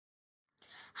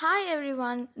Hi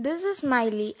everyone, this is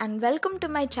Smiley and welcome to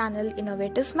my channel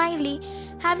Innovative Smiley.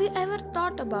 Have you ever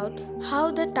thought about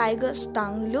how the tiger's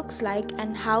tongue looks like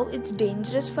and how it's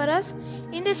dangerous for us?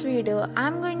 In this video,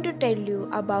 I'm going to tell you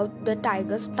about the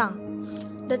tiger's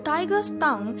tongue. The tiger's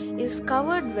tongue is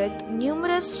covered with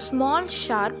numerous small,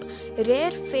 sharp,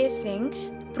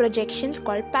 rear-facing projections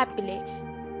called papillae.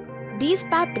 These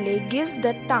papillae gives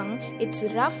the tongue its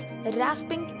rough,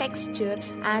 rasping texture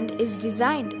and is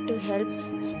designed to help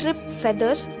strip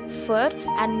feathers, fur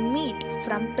and meat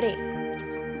from prey.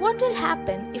 What will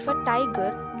happen if a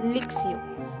tiger licks you?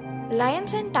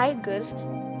 Lions and tigers,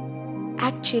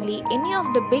 actually any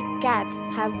of the big cats,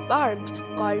 have barbs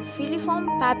called filiform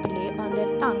papillae on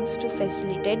their tongues to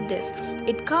facilitate this.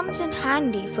 It comes in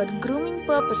handy for grooming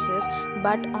purposes,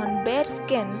 but on bare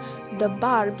skin, the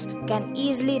barbs can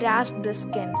easily rasp the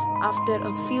skin after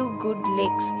a few good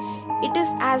licks. It is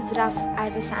as rough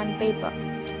as a sandpaper.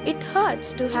 It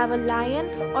hurts to have a lion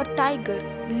or tiger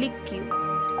lick you.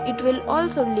 It will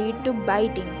also lead to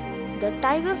biting. The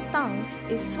tiger's tongue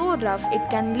is so rough it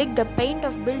can lick the paint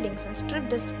of buildings and strip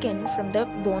the skin from the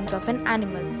bones of an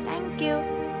animal. Thank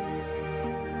you.